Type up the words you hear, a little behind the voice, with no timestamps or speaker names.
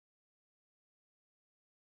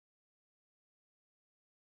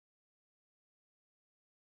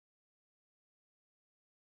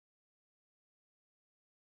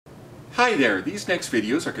Hi there, these next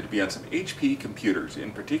videos are going to be on some HP computers,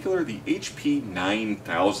 in particular the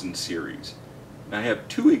HP9000 series. And I have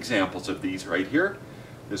two examples of these right here.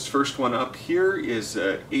 This first one up here is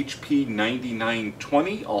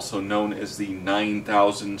HP9920, also known as the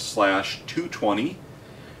 9000/220.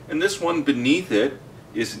 And this one beneath it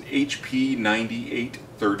is an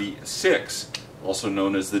HP9836, also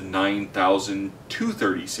known as the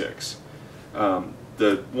 9236.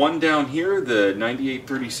 The one down here, the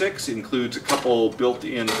 9836, includes a couple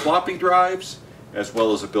built-in floppy drives as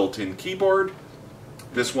well as a built-in keyboard.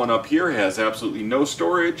 This one up here has absolutely no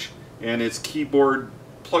storage, and its keyboard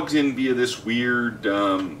plugs in via this weird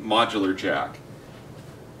modular jack.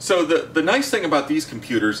 So the nice thing about these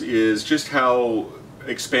computers is just how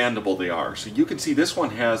expandable they are. So you can see this one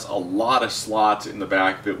has a lot of slots in the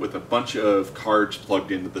back of it with a bunch of cards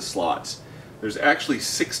plugged into the slots. There's actually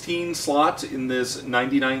 16 slots in this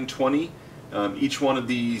 9920. Each one of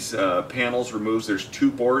these panels removes, there's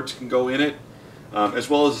 2 boards can go in it, as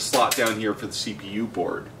well as a slot down here for the CPU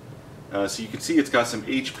board. So you can see it's got some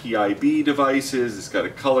HPIB devices, it's got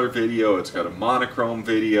a color video, it's got a monochrome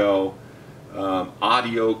video,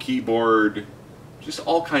 audio, keyboard, just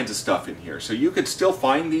all kinds of stuff in here. So you could still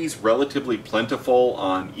find these relatively plentiful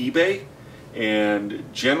on eBay. And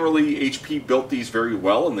generally HP built these very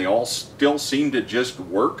well, and they all still seem to just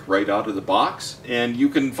work right out of the box. And you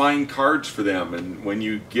can find cards for them, and when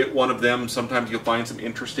you get one of them, sometimes you'll find some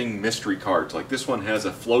interesting mystery cards. Like this one has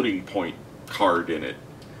a floating point card in it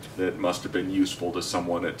that must have been useful to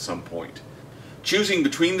someone at some point. Choosing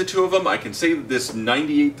between the two of them, I can say that this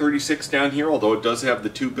 9836 down here, although it does have the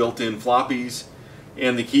 2 built-in floppies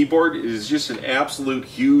and the keyboard, is just an absolute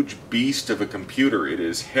huge beast of a computer. It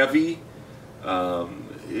is heavy.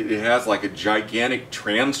 It has like a gigantic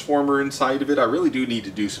transformer inside of it. I really do need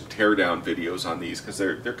to do some teardown videos on these because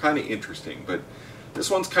they're kind of interesting, but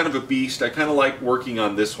this one's kind of a beast. I kind of like working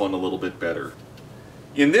on this one a little bit better.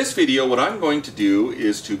 In this video, what I'm going to do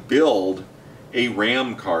is to build a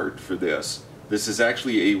RAM card for this. This is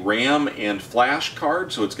actually a RAM and flash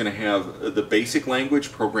card, so it's going to have the basic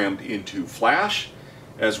language programmed into flash,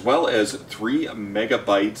 as well as 3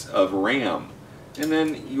 megabytes of RAM. And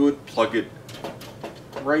then you would plug it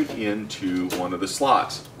right into one of the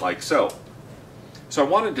slots, like so. So I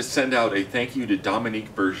wanted to send out a thank you to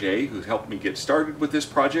Dominique Berger, who helped me get started with this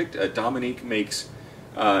project. Dominique makes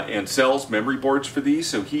and sells memory boards for these,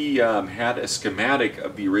 so he had a schematic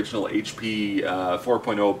of the original HP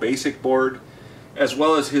 4.0 basic board, as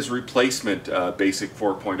well as his replacement basic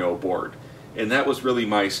 4.0 board. And that was really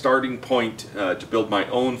my starting point to build my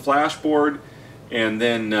own flash board. And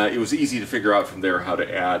then it was easy to figure out from there how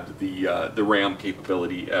to add the RAM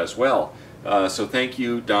capability as well. So thank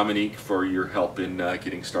you, Dominique, for your help in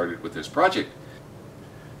getting started with this project.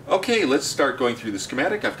 Okay, let's start going through the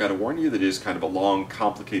schematic. I've got to warn you that it is kind of a long,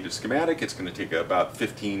 complicated schematic. It's going to take about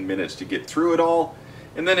 15 minutes to get through it all.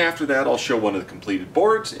 And then after that, I'll show one of the completed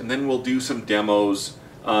boards, and then we'll do some demos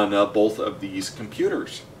on both of these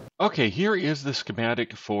computers. Okay, here is the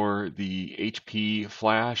schematic for the HP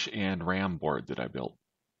flash and RAM board that I built.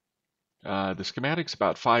 The schematic's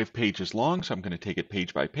about 5 pages long, so I'm going to take it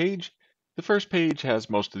page by page. The first page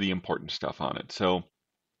has most of the important stuff on it. So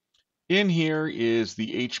in here is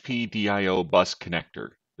the HP DIO bus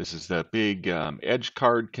connector. This is the big edge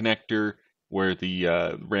card connector where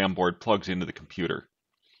the RAM board plugs into the computer.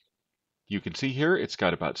 You can see here it's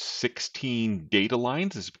got about 16 data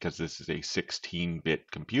lines. This is because this is a 16-bit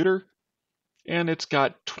computer. And it's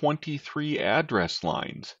got 23 address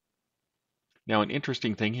lines. Now an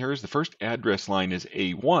interesting thing here is the first address line is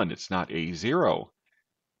A1, it's not A0.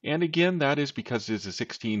 And again, that is because it's a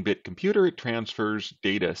 16-bit computer, it transfers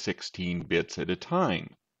data 16 bits at a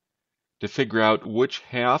time. To figure out which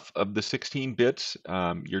half of the 16 bits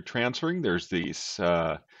you're transferring, there's these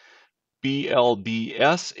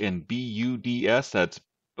BLDS and BUDS, that's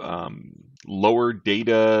lower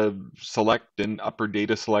data select and upper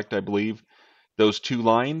data select, I believe. Those 2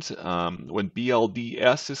 lines, when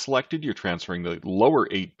BLDS is selected, you're transferring the lower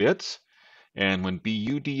 8 bits, and when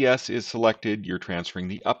BUDS is selected, you're transferring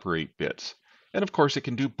the upper 8 bits. And of course, it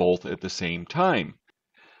can do both at the same time.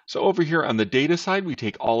 So over here on the data side, we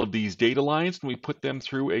take all of these data lines and we put them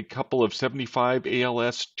through a couple of 75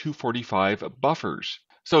 ALS 245 buffers.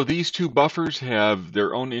 So these 2 buffers have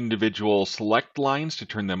their own individual select lines to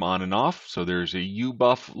turn them on and off. So there's a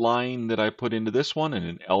UBuff line that I put into this one and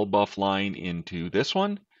an LBuff line into this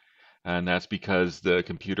one. And that's because the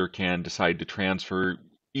computer can decide to transfer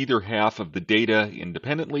either half of the data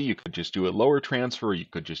independently. You could just do a lower transfer, or you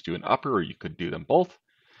could just do an upper, or you could do them both.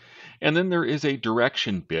 And then there is a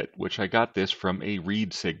direction bit, which I got this from a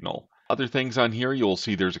read signal. Other things on here, you'll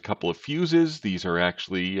see there's a couple of fuses. These are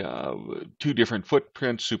actually two different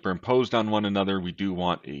footprints superimposed on one another. We do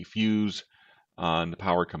want a fuse on the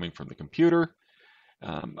power coming from the computer.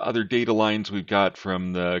 Other data lines we've got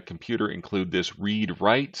from the computer include this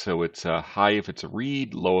read-write, so it's high if it's a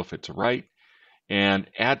read, low if it's a write, and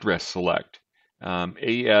address select.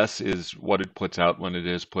 AS is what it puts out when it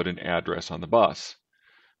has put an address on the bus.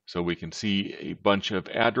 So we can see a bunch of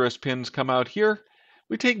address pins come out here.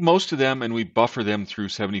 We take most of them and we buffer them through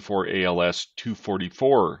 74 ALS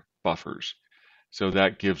 244 buffers. So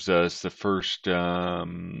that gives us the first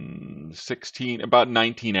 16, about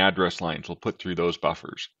 19 address lines we'll put through those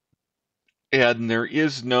buffers. And there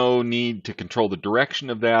is no need to control the direction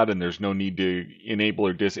of that, and there's no need to enable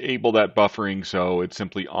or disable that buffering, so it's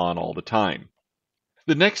simply on all the time.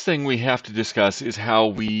 The next thing we have to discuss is how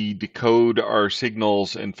we decode our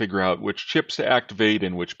signals and figure out which chips to activate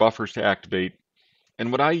and which buffers to activate. And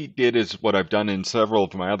what I did is what I've done in several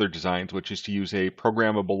of my other designs, which is to use a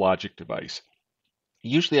programmable logic device.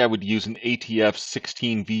 Usually I would use an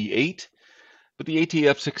ATF16V8, but the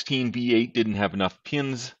ATF16V8 didn't have enough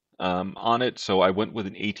pins on it, so I went with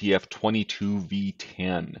an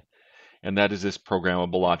ATF22V10. And that is this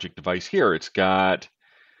programmable logic device here. It's got,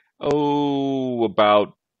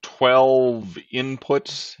 about 12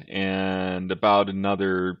 inputs and about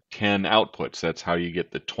another 10 outputs. That's how you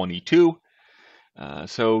get the 22.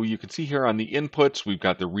 So you can see here on the inputs, we've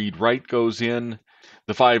got the read-write goes in,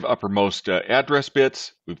 the 5 uppermost address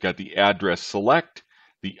bits, we've got the address select,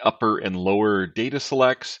 the upper and lower data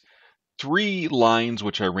selects, 3 lines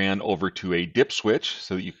which I ran over to a dip switch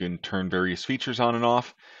so that you can turn various features on and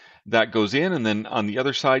off. That goes in, and then on the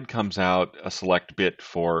other side comes out a select bit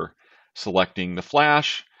for selecting the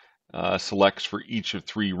flash, selects for each of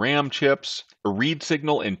 3 RAM chips, a read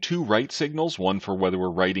signal and 2 write signals, one for whether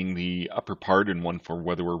we're writing the upper part and one for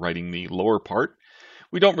whether we're writing the lower part.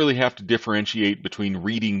 We don't really have to differentiate between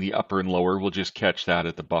reading the upper and lower, we'll just catch that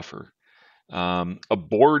at the buffer. A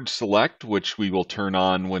board select, which we will turn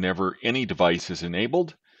on whenever any device is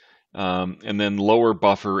enabled, and then lower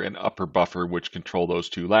buffer and upper buffer, which control those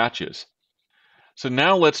 2 latches. So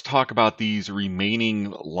now let's talk about these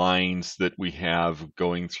remaining lines that we have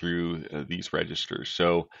going through these registers.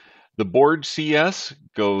 So the board CS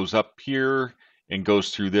goes up here and goes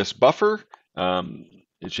through this buffer.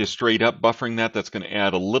 It's just straight up buffering that. That's going to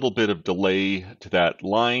add a little bit of delay to that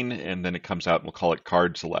line, and then it comes out and we'll call it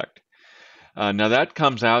card select. Now that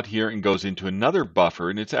comes out here and goes into another buffer,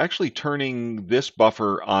 and it's actually turning this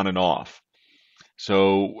buffer on and off.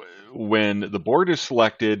 So when the board is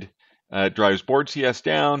selected, it drives board CS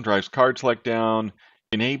down, drives card select down,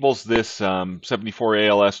 enables this 74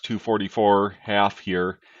 ALS 244 half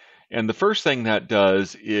here. And the first thing that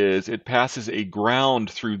does is it passes a ground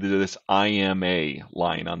through this IMA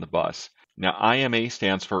line on the bus. Now IMA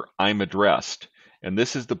stands for I'm addressed, and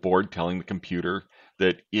this is the board telling the computer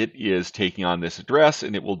that it is taking on this address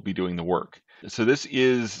and it will be doing the work. So this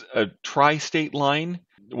is a tri-state line.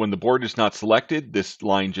 When the board is not selected, this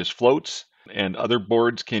line just floats, and other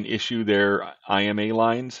boards can issue their IMA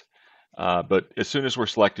lines. But as soon as we're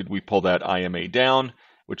selected, we pull that IMA down,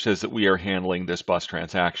 which says that we are handling this bus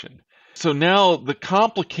transaction. So now the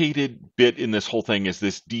complicated bit in this whole thing is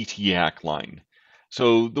this DTAC line.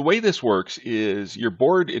 So the way this works is your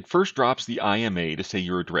board, it first drops the IMA to say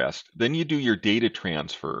you're addressed. Then you do your data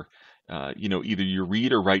transfer, either you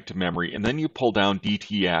read or write to memory, and then you pull down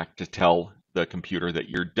DTAC to tell the computer that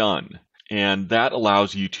you're done. And that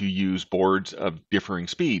allows you to use boards of differing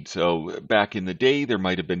speeds. So back in the day, there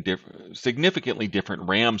might have been significantly different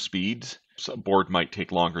RAM speeds. So a board might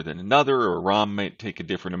take longer than another, or ROM might take a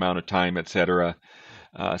different amount of time, etc.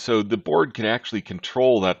 So the board could actually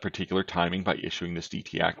control that particular timing by issuing this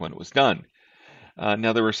DTAC when it was done.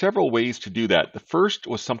 Now there were several ways to do that. The first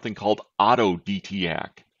was something called auto DTAC.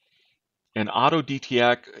 And auto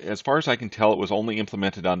DTAC, as far as I can tell, it was only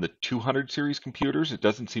implemented on the 200 series computers. It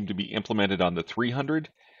doesn't seem to be implemented on the 300.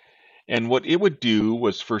 And what it would do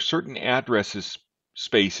was for certain addresses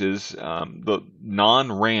spaces, the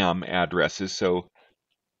non-RAM addresses, so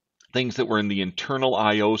things that were in the internal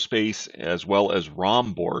I/O space as well as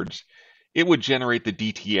ROM boards, it would generate the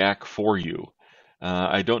DTAC for you.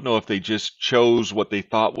 I don't know if they just chose what they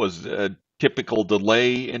thought was a typical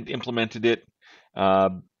delay and implemented it,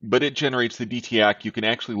 but it generates the DTAC. You can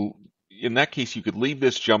actually, in that case, you could leave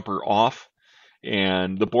this jumper off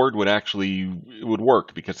and the board would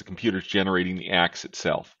work because the computer's generating the ACS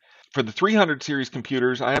itself. For the 300 series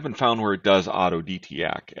computers, I haven't found where it does auto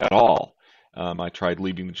DTAC at all. I tried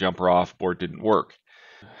leaving the jumper off, board didn't work.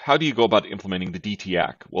 How do you go about implementing the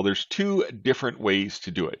DTAC? Well, there's 2 different ways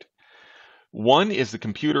to do it. One is the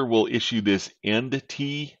computer will issue this end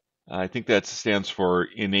T. I think that stands for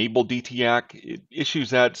enable DTAC. It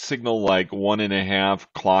issues that signal like 1.5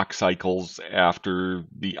 clock cycles after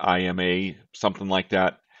the IMA, something like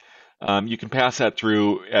that. You can pass that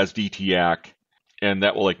through as DTAC, and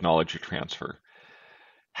that will acknowledge your transfer.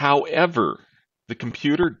 However, the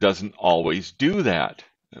computer doesn't always do that,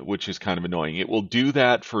 which is kind of annoying. It will do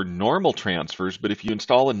that for normal transfers, but if you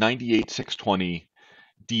install a 98620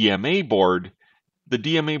 DMA board, the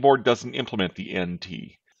DMA board doesn't implement the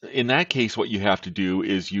NT. In that case, what you have to do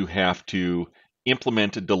is you have to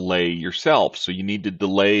implement a delay yourself. So you need to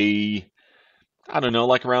delay, I don't know,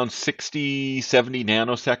 like around 60, 70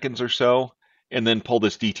 nanoseconds or so, and then pull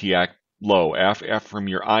this DTAC low from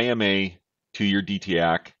your IMA to your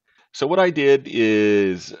DTAC. So what I did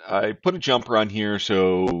is I put a jumper on here,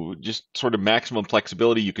 so just sort of maximum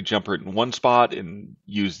flexibility. You could jumper it in one spot and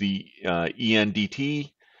use the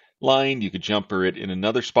ENDT line. You could jumper it in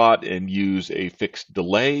another spot and use a fixed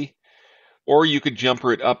delay. Or you could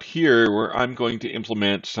jumper it up here where I'm going to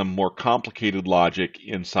implement some more complicated logic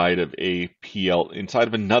inside of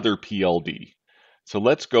another PLD. So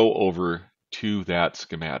let's go over to that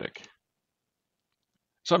schematic.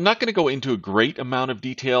 So I'm not going to go into a great amount of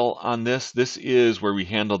detail on this. This is where we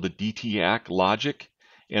handle the DTAC logic.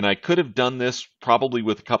 And I could have done this probably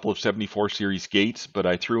with a couple of 74 series gates, but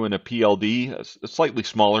I threw in a PLD, a slightly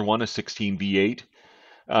smaller one, a 16V8,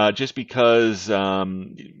 just because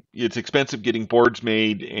it's expensive getting boards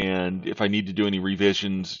made. And if I need to do any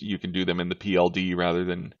revisions, you can do them in the PLD rather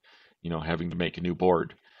than, having to make a new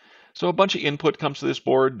board. So a bunch of input comes to this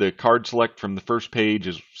board. The card select from the first page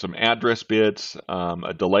is some address bits,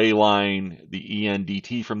 a delay line, the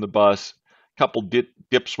ENDT from the bus, a couple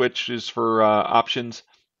dip switches for options,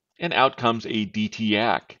 and out comes a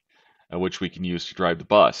DTAC, which we can use to drive the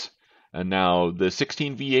bus. And now the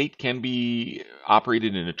 16V8 can be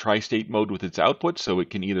operated in a tri-state mode with its output, so it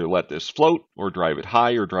can either let this float or drive it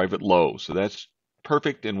high or drive it low. So that's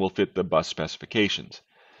perfect and will fit the bus specifications.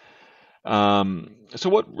 So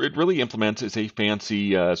what it really implements is a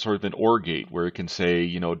fancy sort of an OR gate where it can say,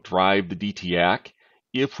 drive the DTAC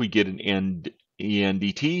if we get an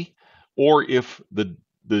ENDT or if the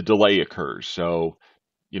delay occurs. So,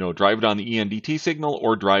 drive it on the ENDT signal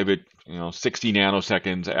or drive it, 60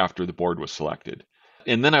 nanoseconds after the board was selected.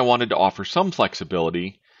 And then I wanted to offer some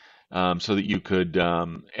flexibility so that you could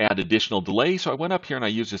add additional delay. So I went up here and I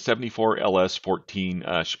used a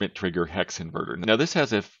 74LS14 Schmidt trigger hex inverter. Now this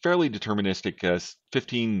has a fairly deterministic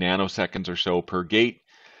 15 nanoseconds or so per gate.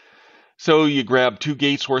 So you grab 2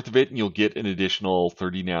 gates worth of it and you'll get an additional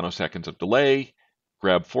 30 nanoseconds of delay.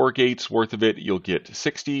 Grab 4 gates worth of it, you'll get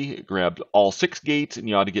 60. Grab all 6 gates and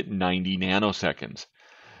you ought to get 90 nanoseconds.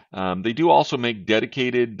 They do also make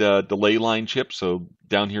dedicated delay line chips. So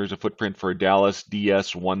down here is a footprint for a Dallas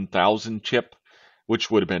DS1000 chip,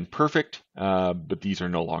 which would have been perfect, but these are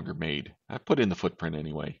no longer made. I put in the footprint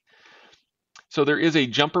anyway. So there is a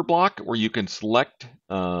jumper block where you can select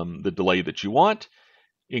the delay that you want,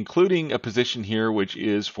 including a position here which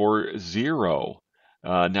is for 0.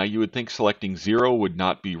 Now you would think selecting 0 would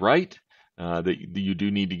not be right, that you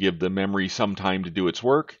do need to give the memory some time to do its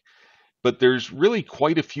work. But there's really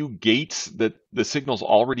quite a few gates that the signals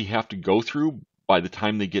already have to go through by the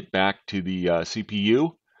time they get back to the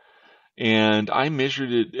CPU. And I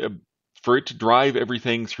measured it for it to drive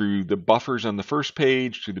everything through the buffers on the first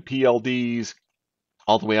page, to the PLDs,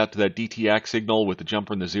 all the way out to that DTAC signal with the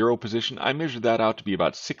jumper in the 0 position. I measured that out to be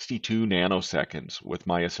about 62 nanoseconds with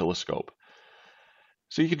my oscilloscope.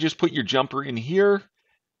 So you could just put your jumper in here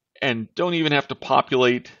and don't even have to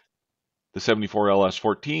populate the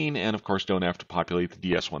 74LS14, and of course don't have to populate the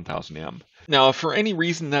DS1000M. Now, if for any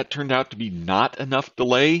reason that turned out to be not enough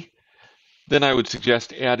delay, then I would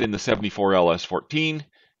suggest add in the 74LS14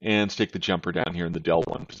 and stick the jumper down here in the Del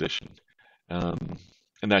 1 position. And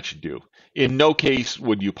that should do. In no case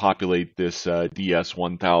would you populate this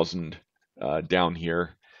DS1000 down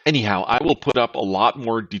here. Anyhow, I will put up a lot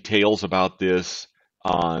more details about this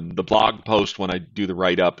on the blog post when I do the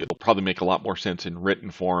write-up. It'll probably make a lot more sense in written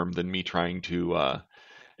form than me trying to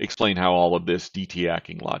explain how all of this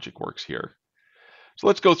DTACing logic works here. So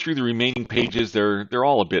let's go through the remaining pages. They're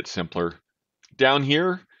all a bit simpler. Down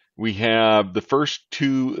here, we have the first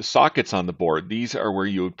 2 sockets on the board. These are where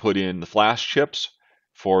you would put in the flash chips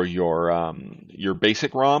for your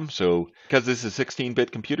basic ROM. So because this is a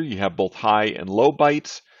 16-bit computer, you have both high and low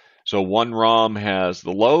bytes. So one ROM has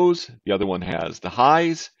the lows, the other one has the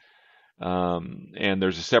highs, and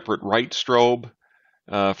there's a separate write strobe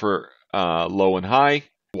for low and high.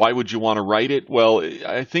 Why would you want to write it? Well,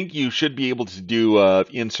 I think you should be able to do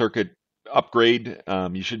in-circuit upgrade.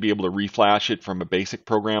 You should be able to reflash it from a basic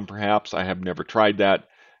program, perhaps. I have never tried that,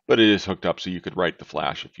 but it is hooked up, so you could write the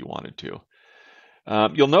flash if you wanted to.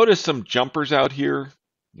 You'll notice some jumpers out here.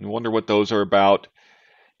 You wonder what those are about.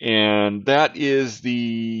 And that is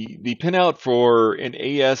the pinout for an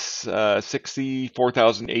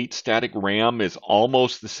AS604008 static RAM is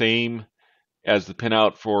almost the same as the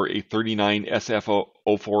pinout for a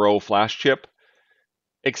 39SF040 flash chip,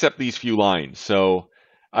 except these few lines. So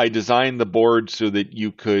I designed the board so that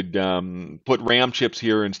you could put RAM chips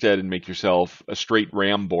here instead and make yourself a straight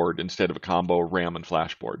RAM board instead of a combo RAM and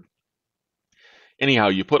flash board. Anyhow,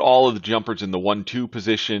 you put all of the jumpers in the 1-2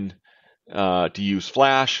 position to use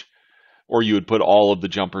flash, or you would put all of the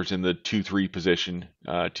jumpers in the 2-3 position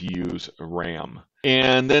to use RAM.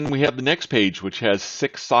 And then we have the next page, which has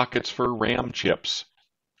 6 sockets for RAM chips.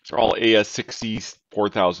 These are all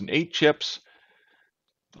AS604008 chips,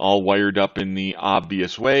 all wired up in the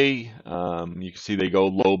obvious way. You can see they go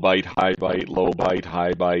low byte, high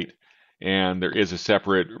byte, and there is a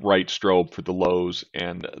separate right strobe for the lows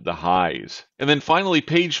and the highs. And then finally,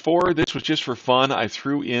 page 4, this was just for fun. I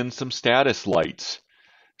threw in some status lights.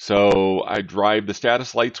 So I drive the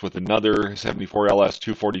status lights with another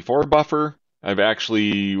 74LS244 buffer. I've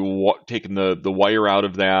actually taken the wire out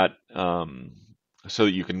of that so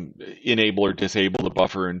that you can enable or disable the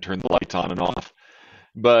buffer and turn the lights on and off.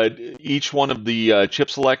 But each one of the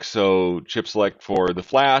chip selects, so chip select for the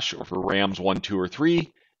flash or for RAMs 1, 2, or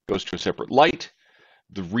 3, goes to a separate light.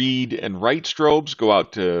 The read and write strobes go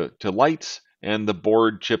out to lights, and the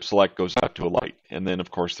board chip select goes out to a light. And then,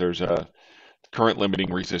 of course, there's a current limiting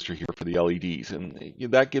resistor here for the LEDs, and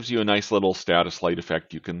that gives you a nice little status light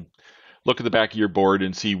effect. You can look at the back of your board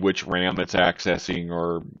and see which RAM it's accessing,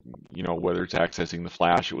 or whether it's accessing the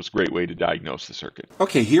flash. It was a great way to diagnose the circuit.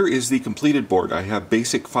 Okay, here is the completed board. I have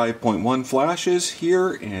basic 5.1 flashes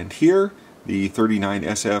here and here, the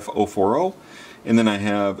 39SF040, and then I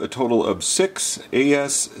have a total of 6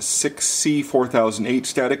 AS6C4008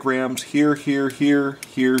 static RAMs here, here, here,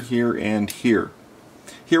 here, here, and here.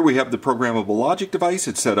 Here we have the programmable logic device.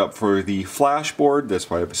 It's set up for the flash board. That's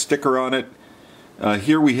why I have a sticker on it.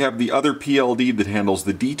 Here we have the other PLD that handles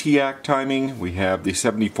the DTAC timing. We have the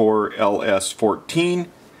 74LS14.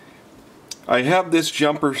 I have this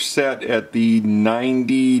jumper set at the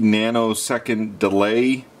 90 nanosecond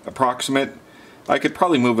delay approximate. I could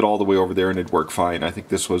probably move it all the way over there and it'd work fine. I think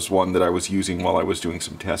this was one that I was using while I was doing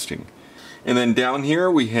some testing. And then down here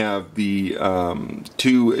we have the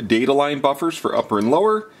 2 data line buffers for upper and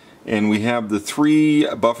lower, and we have the 3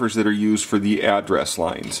 buffers that are used for the address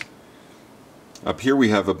lines. Up here we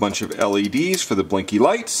have a bunch of LEDs for the blinky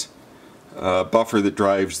lights, a buffer that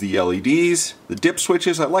drives the LEDs, the dip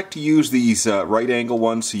switches. I like to use these right angle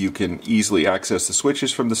ones so you can easily access the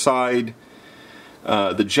switches from the side.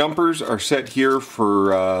 The jumpers are set here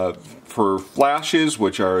for flashes,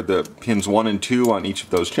 which are the pins 1 and 2 on each of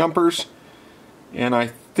those jumpers. And I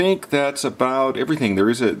think that's about everything. There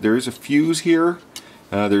is a fuse here.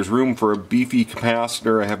 There's room for a beefy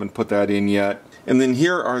capacitor. I haven't put that in yet. And then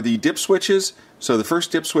here are the dip switches. So the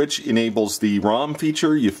first dip switch enables the ROM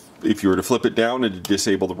feature. If you were to flip it down, it would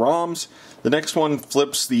disable the ROMs. The next one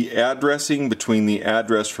flips the addressing between the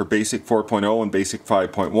address for BASIC 4.0 and BASIC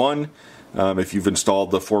 5.1. If you've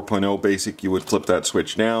installed the 4.0 BASIC, you would flip that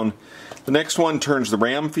switch down. The next one turns the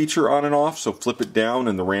RAM feature on and off, so flip it down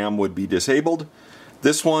and the RAM would be disabled.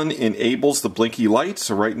 This one enables the blinky lights,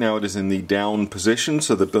 so right now it is in the down position,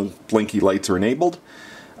 so the blinky lights are enabled.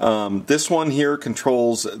 This one here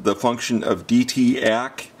controls the function of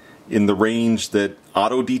DTAC in the range that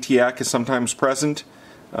auto DTAC is sometimes present.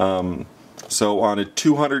 So on a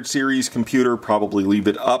 200 series computer, probably leave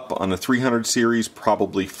it up. On a 300 series,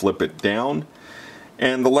 probably flip it down.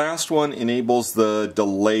 And the last one enables the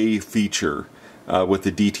delay feature with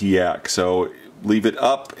the DTAC. So leave it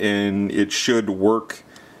up and it should work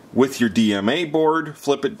with your DMA board.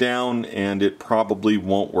 Flip it down and it probably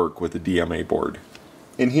won't work with the DMA board.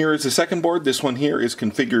 And here is the second board. This one here is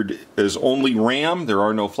configured as only RAM. There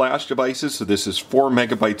are no flash devices, so this is 4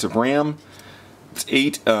 megabytes of RAM. It's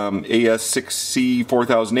 8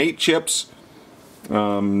 AS6C4008 chips.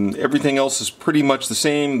 Everything else is pretty much the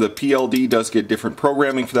same. The PLD does get different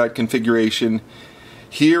programming for that configuration.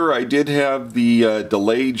 Here I did have the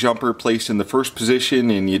delay jumper placed in the first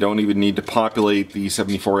position, and you don't even need to populate the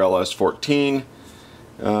 74LS14.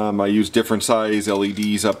 I use different size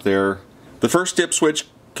LEDs up there. The first dip switch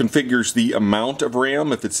configures the amount of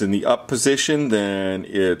RAM. If it's in the up position, then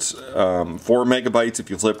it's 4 megabytes. If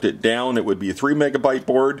you flipped it down, it would be a 3 megabyte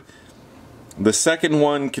board. The second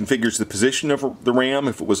one configures the position of the RAM.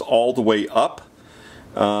 If it was all the way up,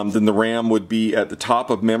 Then the RAM would be at the top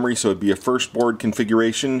of memory, so it'd be a first board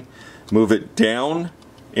configuration. Move it down,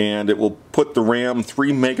 and it will put the RAM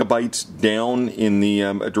 3 megabytes down in the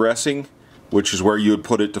addressing, which is where you would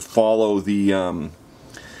put it to follow the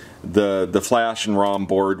flash and ROM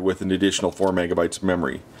board with an additional 4 megabytes of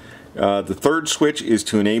memory. The third switch is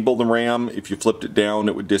to enable the RAM. If you flipped it down,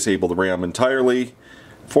 it would disable the RAM entirely.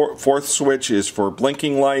 Fourth switch is for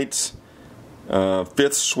blinking lights.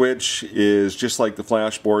 Fifth switch is just like the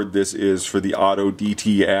flash board. This is for the auto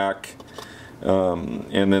DTAC.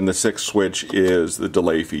 And then the sixth switch is the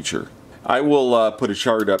delay feature. I will put a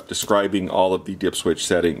chart up describing all of the dip switch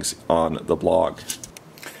settings on the blog.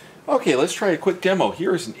 Okay, let's try a quick demo.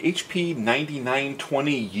 Here is an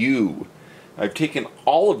HP9000U. I've taken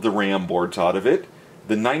all of the RAM boards out of it.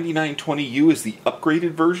 The 9920U is the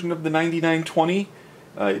upgraded version of the 9920.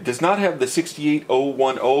 It does not have the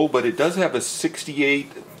 68010, but it does have a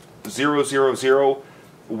 68000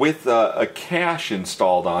 with a cache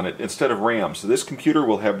installed on it instead of RAM. So this computer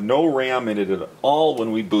will have no RAM in it at all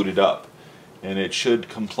when we boot it up, and it should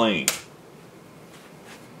complain.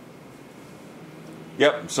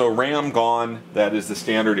 Yep, so RAM gone. That is the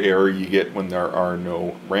standard error you get when there are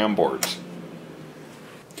no RAM boards.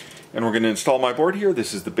 And we're going to install my board here.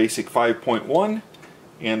 This is the basic 5.1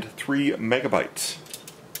 and 3 megabytes.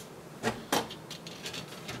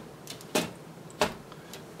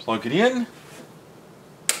 Plug it in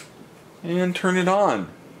and turn it on.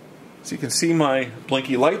 So you can see my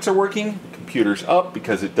blinky lights are working. The computer's up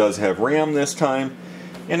because it does have RAM this time,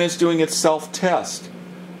 and it's doing its self-test.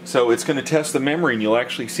 So it's going to test the memory, and you'll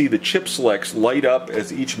actually see the chip selects light up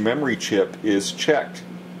as each memory chip is checked.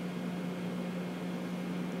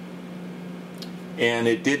 And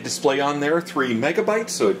it did display on there 3 megabytes,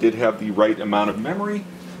 so it did have the right amount of memory.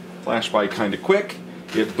 Flashed by kind of quick.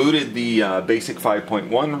 It booted the basic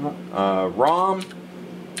 5.1 ROM.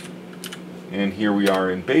 And here we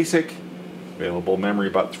are in basic. Available memory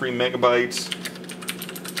about 3 megabytes.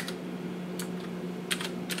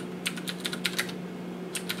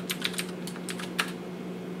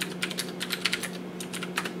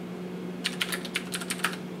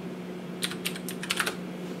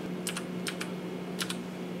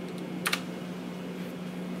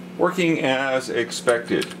 Working as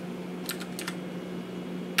expected.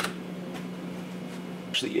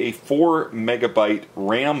 Actually a 4 megabyte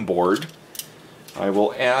RAM board. I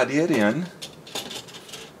will add it in.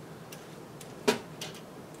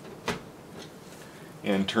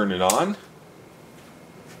 And turn it on. It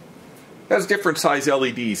has different size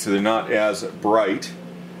LEDs, so they're not as bright.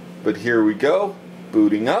 But here we go,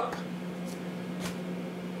 booting up.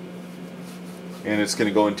 And it's going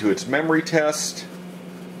to go into its memory test.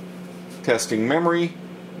 Testing memory,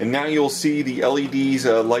 and now you'll see the LEDs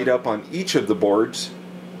light up on each of the boards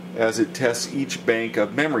as it tests each bank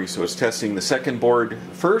of memory. So it's testing the second board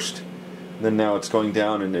first, and then now it's going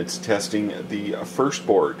down and it's testing the first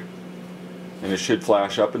board, and it should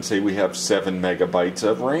flash up and say we have 7 megabytes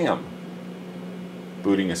of RAM.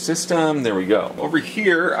 Booting a system, there we go. Over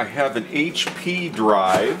here I have an HP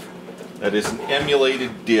drive that is an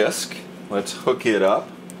emulated disk. Let's hook it up.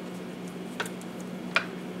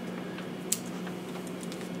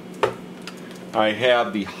 I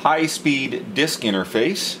have the high-speed disk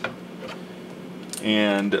interface,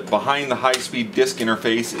 and behind the high-speed disk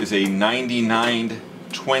interface is a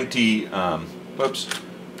 9920, whoops,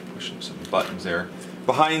 pushing some buttons there.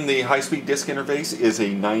 Behind the high-speed disk interface is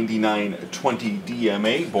a 9920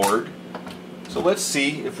 DMA board. So let's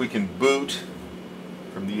see if we can boot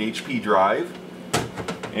from the HP drive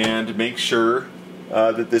and make sure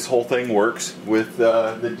that this whole thing works with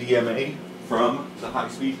the DMA from the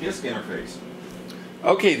high-speed disk interface.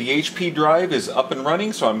 Okay, the HP drive is up and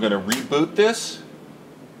running, so I'm going to reboot this.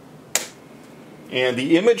 And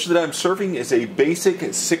the image that I'm serving is a basic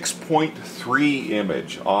 6.3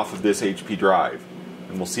 image off of this HP drive.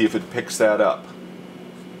 And we'll see if it picks that up.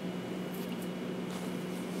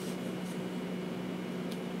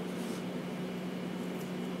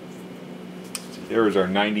 See, there's our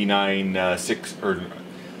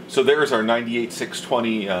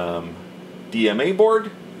 98620 DMA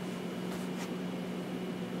board.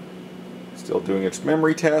 Still doing its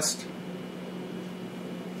memory test.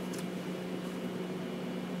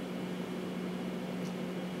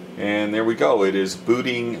 And there we go. It is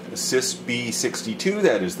booting SysB62.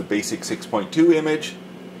 That is the basic 6.2 image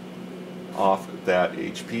off that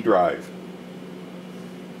HP drive.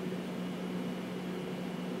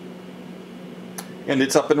 And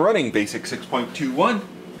it's up and running, basic 6.21.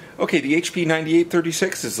 Okay, the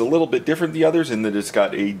HP9836 is a little bit different than the others in that it's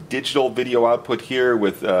got a digital video output here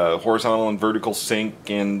with horizontal and vertical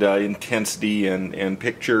sync and intensity and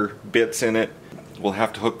picture bits in it. We'll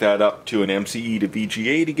have to hook that up to an MCE to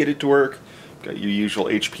VGA to get it to work. Got your usual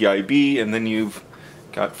HPIB, and then you've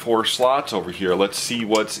got 4 slots over here. Let's see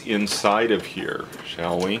what's inside of here,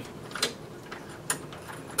 shall we?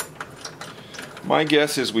 My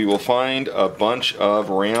guess is we will find a bunch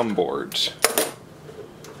of RAM boards.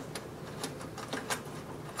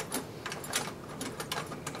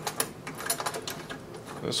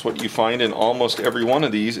 That's what you find in almost every one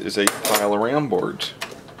of these, is a pile of RAM boards.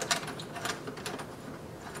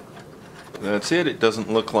 That's it. It doesn't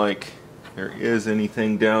look like there is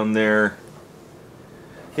anything down there.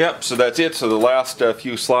 Yep, so that's it. So the last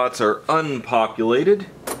few slots are unpopulated.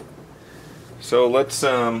 So let's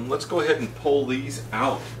go ahead and pull these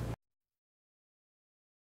out.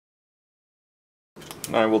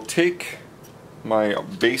 I will take my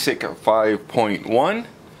basic 5.1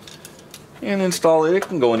 and install it. It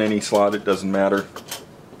can go in any slot, it doesn't matter.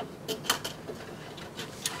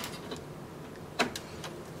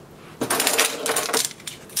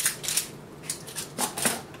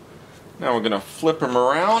 Now we're going to flip him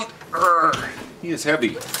around. Urgh, he is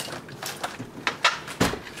heavy.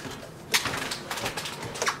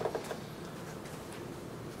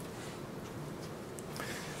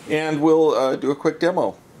 And we'll do a quick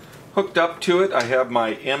demo. Hooked up to it, I have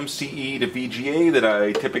my MCE to VGA that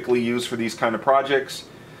I typically use for these kind of projects.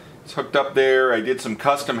 It's hooked up there. I did some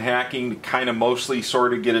custom hacking to kind of mostly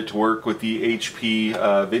sort of get it to work with the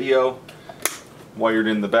HP video. Wired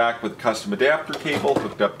in the back with custom adapter cable,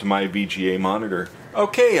 hooked up to my VGA monitor.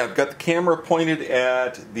 Okay, I've got the camera pointed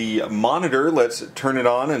at the monitor. Let's turn it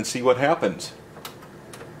on and see what happens.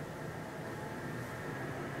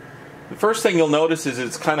 The first thing you'll notice is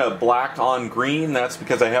it's kind of black on green. That's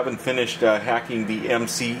because I haven't finished hacking the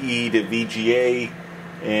MCE to VGA,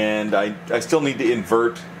 and I still need to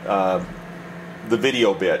invert the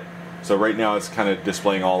video bit. So right now it's kind of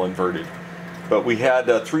displaying all inverted. But we had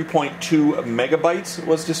 3.2 megabytes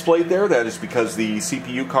was displayed there. That is because the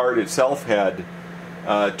CPU card itself had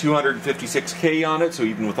 256K on it, so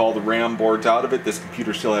even with all the RAM boards out of it, this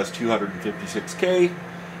computer still has 256K,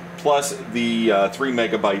 plus the 3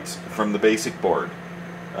 megabytes from the basic board.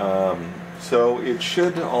 So it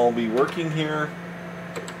should all be working here.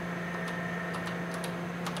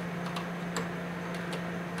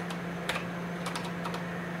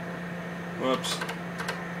 Whoops.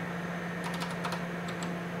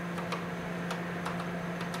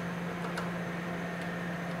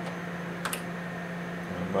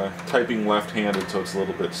 I'm typing left-handed, so it's a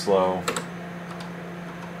little bit slow.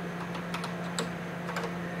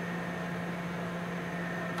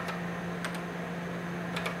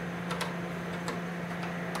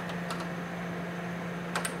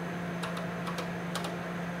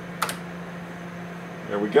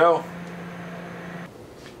 There we go.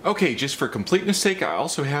 Okay, just for completeness sake, I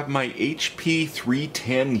also have my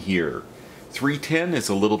HP310 here. 310 is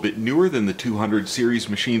a little bit newer than the 200 series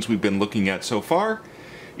machines we've been looking at so far.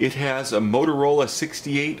 It has a Motorola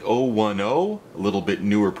 68010, a little bit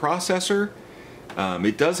newer processor.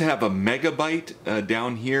 It does have a megabyte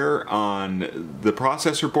down here on the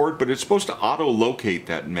processor board, but it's supposed to auto-locate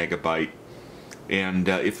that megabyte. And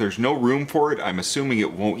if there's no room for it, I'm assuming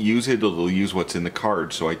it won't use it. It'll use what's in the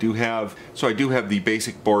card. So I do have the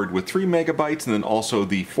basic board with 3 megabytes, and then also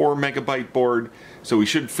the 4 megabyte board. So we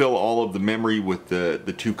should fill all of the memory with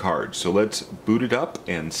the 2 cards. So let's boot it up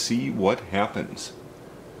and see what happens.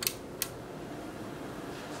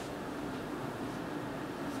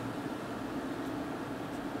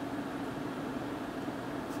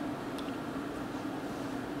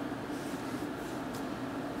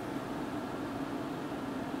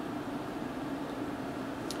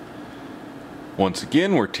 Once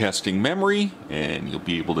again, we're testing memory, and you'll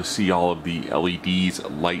be able to see all of the LEDs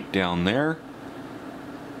light down there.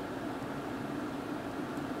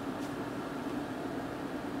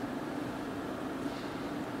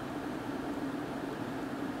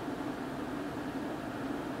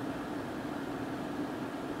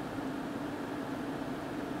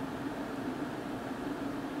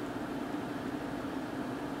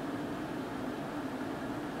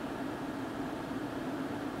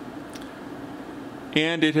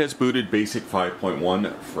 And it has booted BASIC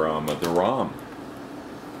 5.1 from the ROM.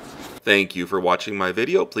 Thank you for watching my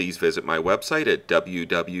video. Please visit my website at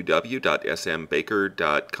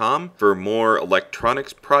www.smbaker.com for more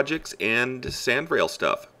electronics projects and sandrail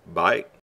stuff. Bye.